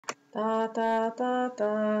Da da da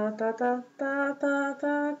da da da da da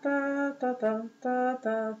da da da da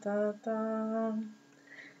da da da.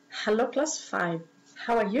 Hello class 5,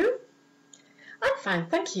 how are you? I'm fine,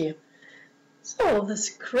 thank you. So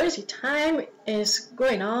this crazy time is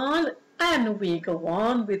going on and we go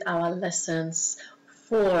on with our lessons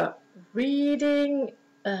for reading,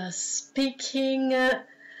 speaking,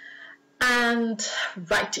 and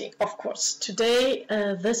writing, of course. Today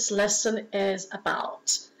this lesson is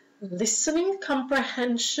about listening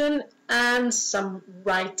comprehension and some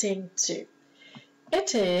writing too.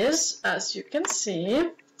 It is, as you can see,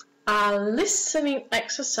 a listening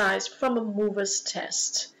exercise from a movers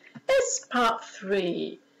test. It's part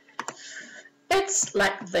 3. It's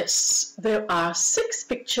like this. There are 6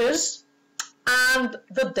 pictures and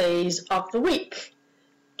the days of the week.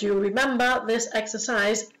 Do you remember this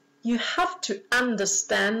exercise? You have to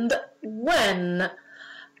understand when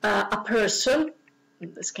a person,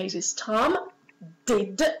 in this case is Tom,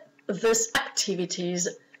 did these activities.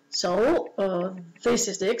 So this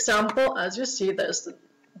is the example. As you see, there's the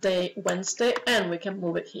day Wednesday and we can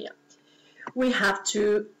move it here. We have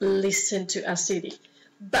to listen to a CD.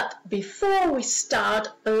 But before we start,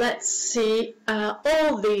 let's see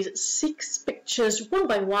all these 6 pictures one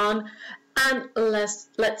by one, and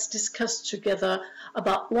let's discuss together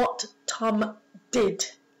about what Tom did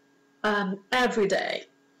every day.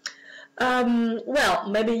 Well,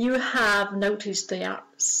 maybe you have noticed there are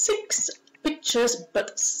 6 pictures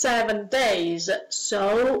but 7 days,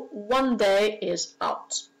 so 1 day is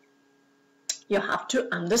out. You have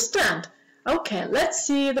to understand. Okay, let's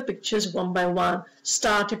see the pictures one by one,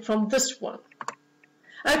 starting from this one.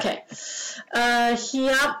 Okay,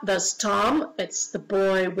 here there's Tom, it's the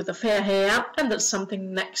boy with the fair hair, and there's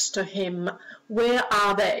something next to him. Where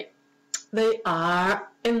are they? They are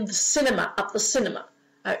in the cinema, at the cinema.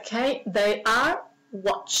 Okay, they are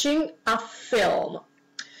watching a film.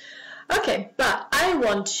 Okay, but I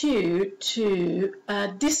want you to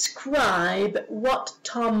describe what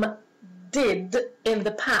Tom did in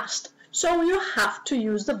the past. So you have to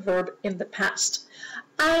use the verb in the past.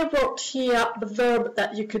 I wrote here the verb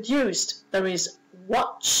that you could use. There is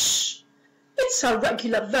watch. It's a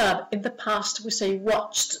regular verb. In the past we say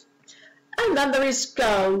watched. And then there is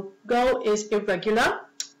go. Go is irregular.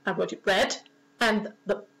 I wrote it red. And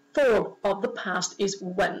the form of the past is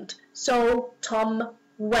went. So Tom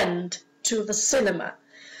went to the cinema.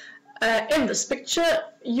 In this picture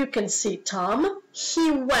you can see Tom.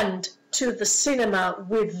 He went to the cinema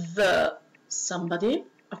with somebody,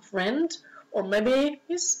 a friend, or maybe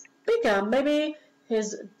he's bigger, maybe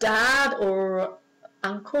his dad or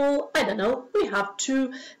uncle, I don't know. We have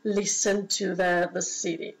to listen to the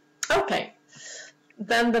CD. Okay,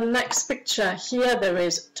 then the next picture, here there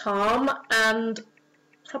is Tom and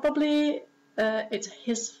probably it's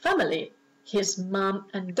his family, his mom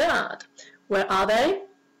and dad. Where are they?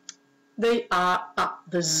 They are at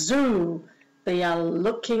the zoo. They are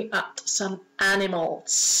looking at some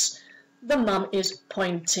animals. The mom is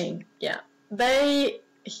pointing. Yeah,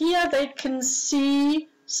 here they can see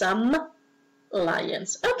some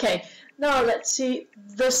lions. Okay, now let's see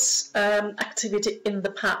this activity in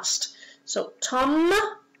the past. So Tom,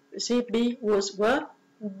 you see, be, was, were,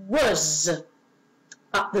 was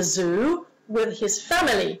at the zoo with his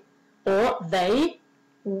family, or they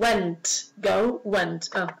went, go, went.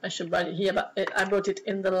 Oh, I should write it here, but I wrote it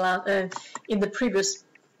in the previous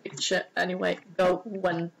picture anyway. Go,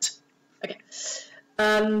 went. Okay,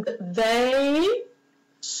 and they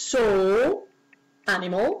saw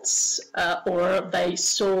animals, or they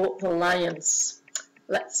saw the lions.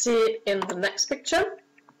 Let's see in the next picture.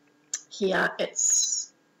 Here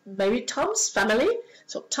it's maybe Tom's family.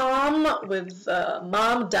 So Tom with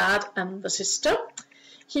mom, dad, and the sister.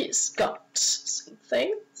 He's got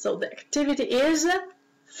something. So the activity is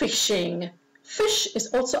fishing. Fish is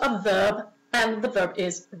also a verb, and the verb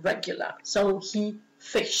is regular. So he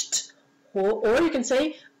fished. Or you can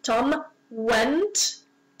say Tom went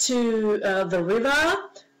to the river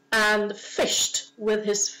and fished with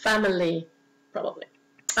his family, probably.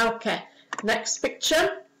 Okay, next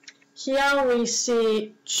picture. Here we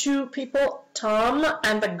see 2 people, Tom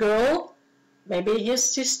and a girl, maybe his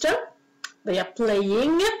sister. They are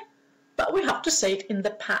playing, but we have to say it in the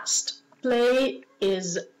past. Play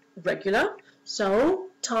is regular, so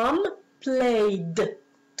Tom played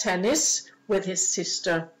tennis with his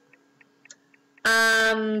sister.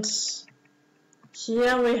 And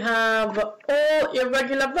here we have all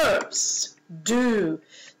irregular verbs. Do.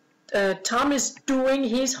 Tom is doing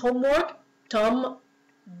his homework. Tom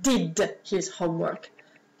did his homework.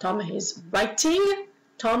 Tom is writing.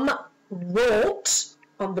 Tom wrote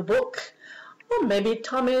on the book. Or maybe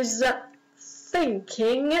Tom is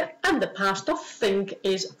thinking, and the past of think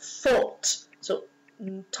is thought. So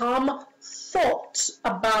Tom thought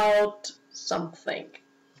about something.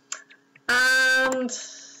 And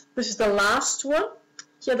this is the last one.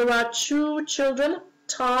 Here there are two children,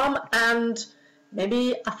 Tom and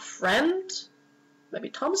maybe a friend. Maybe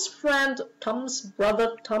Tom's friend, Tom's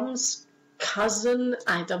brother, Tom's cousin,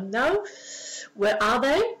 I don't know. Where are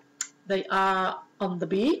they? They are on the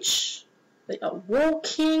beach. They are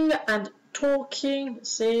walking and talking.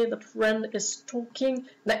 See, the friend is talking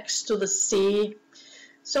next to the sea.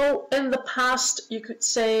 So in the past, you could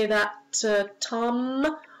say that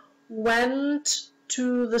Tom went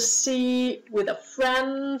to the sea with a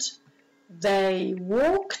friend. They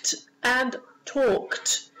walked and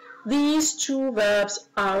talked. These two verbs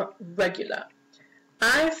are regular.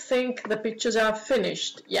 I think the pictures are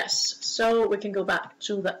finished. Yes, so we can go back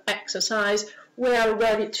to the exercise. We are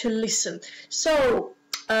ready to listen. So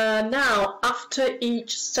now, after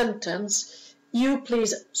each sentence, you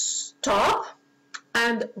please stop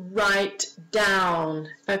and write down.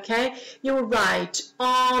 Okay, you write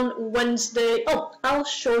on Wednesday. Oh, I'll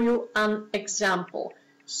show you an example.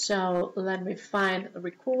 So let me find the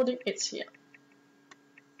recording. It's here.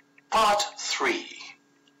 Part 3.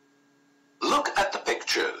 Look at the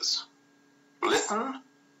pictures. Listen.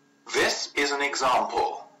 This is an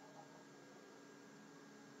example.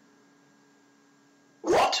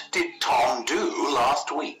 What did Tom do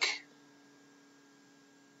last week?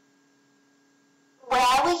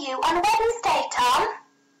 Where were you on Wednesday, Tom?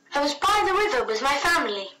 I was by the river with my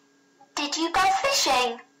family. Did you go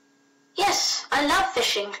fishing? Yes, I love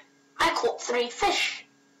fishing. I caught 3 fish.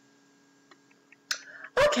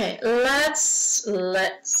 Okay, let's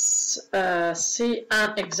see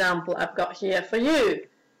an example I've got here for you.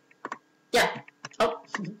 Yeah. Oh.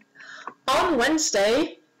 On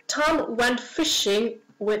Wednesday, Tom went fishing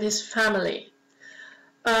with his family.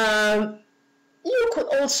 You could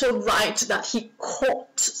also write that he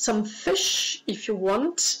caught some fish if you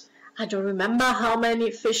want. I don't remember how many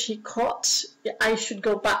fish he caught. I should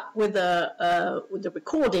go back with the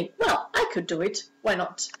recording. Well, I could do it. Why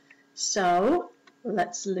not? So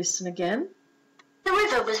let's listen again. The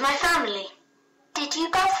river was my family. Did you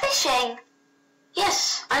go fishing?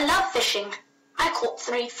 Yes, I love fishing. I caught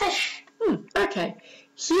 3 fish. Okay,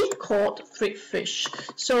 he caught 3 fish.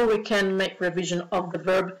 So we can make revision of the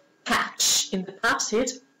verb catch. In the past,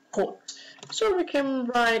 it caught. So we can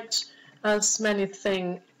write as many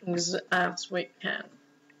things as we can.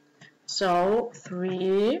 So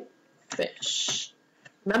 3 fish.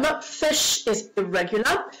 Remember, fish is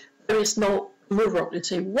irregular. There is no plural. You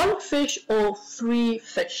say 1 fish or 3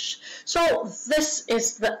 fish. So this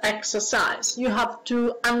is the exercise. You have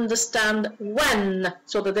to understand when.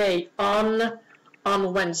 So the day on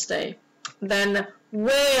Wednesday. Then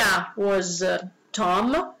where was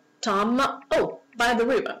Tom? Tom, oh, by the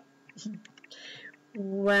river.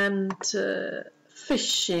 Went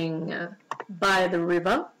fishing by the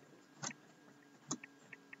river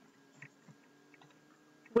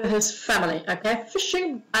with his family. Okay,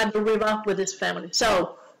 fishing by the river with his family.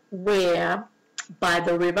 So where? By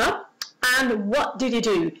the river. And what did he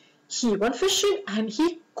do? He went fishing and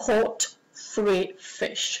he caught 3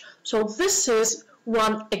 fish. So this is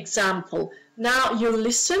one example. Now you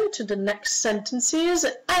listen to the next sentences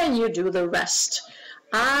and you do the rest.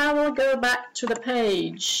 I will go back to the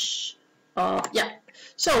page. Yeah.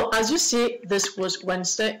 So as you see, this was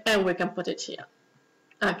Wednesday and we can put it here.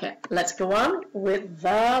 Okay, let's go on with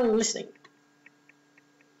the listening.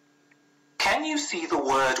 Can you see the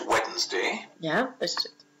word Wednesday? Yeah, this is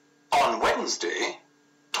it. On Wednesday,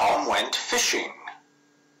 Tom went fishing.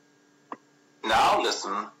 Now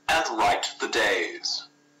listen and write the days.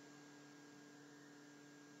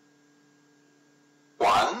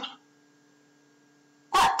 1.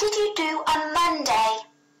 What did you do on Monday?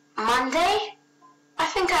 Monday? I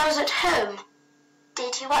think I was at home.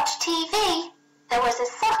 Did you watch TV? There was a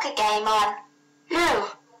soccer game on. No,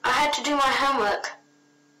 I had to do my homework.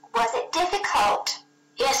 Was it difficult?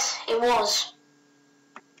 Yes, it was.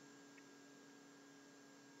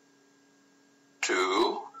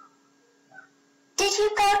 2. Did you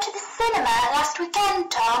go to the cinema last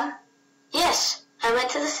weekend, Tom? Yes, I went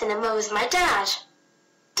to the cinema with my dad.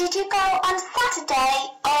 Did you go on Saturday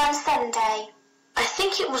or on Sunday? I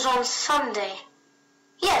think it was on Sunday.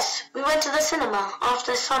 Yes, we went to the cinema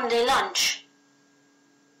after Sunday lunch.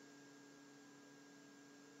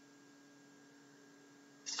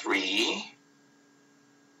 3.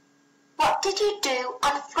 What did you do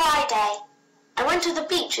on Friday? I went to the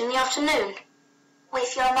beach in the afternoon.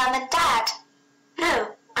 With your mum and dad?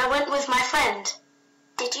 No, I went with my friend.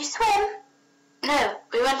 Did you swim? No,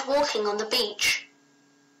 we went walking on the beach.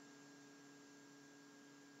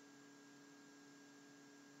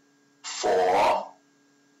 Four.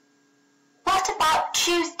 What about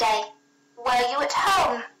Tuesday? Were you at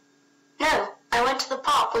home? No, I went to the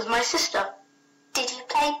park with my sister. Did you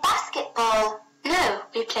play basketball? No,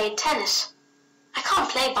 we played tennis. I can't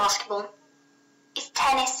play basketball. Is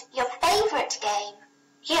tennis your favourite game?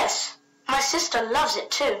 Yes, my sister loves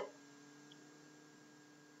it too.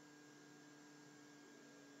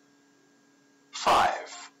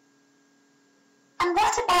 Five. And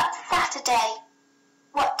what about Saturday?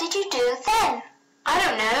 What did you do then? I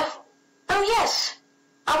don't know. Oh yes,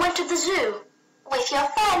 I went to the zoo. With your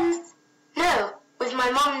friends? No, with my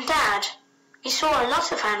mum and dad. We saw a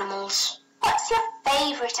lot of animals. What's your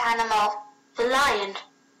favourite animal? The lion.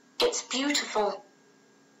 It's beautiful.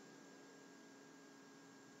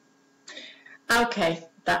 Okay,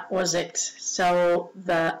 that was it. So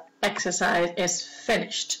the exercise is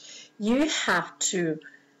finished. You have to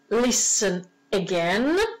listen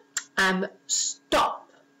again and stop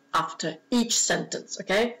after each sentence,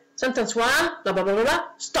 okay? Sentence 1, blah, blah, blah, blah, blah,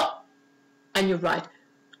 stop. And you write,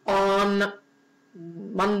 on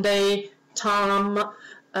Monday, Tom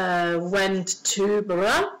went to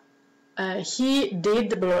blah, he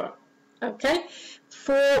did blah, okay?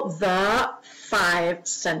 For the 5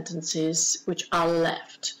 sentences which are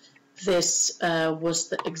left. This was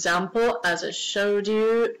the example as I showed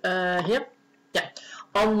you here. Yeah.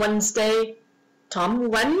 On Wednesday, Tom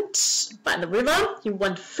went by the river. He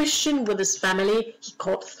went fishing with his family. He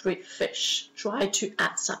caught 3 fish. Try to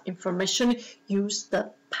add some information. Use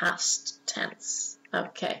the past tense.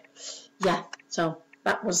 Okay. Yeah. So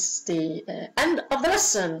that was the end of the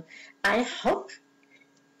lesson. I hope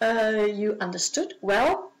you understood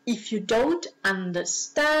well. If you don't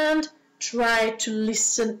understand, try to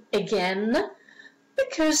listen again,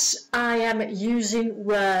 because I am using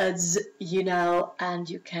words, you know, and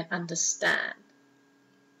you can understand.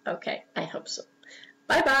 Okay, I hope so.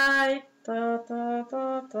 Bye bye. Da, da,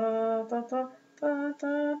 da, da, da, da, da, da,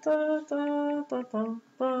 da, da, da,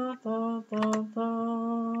 da, da, da, da.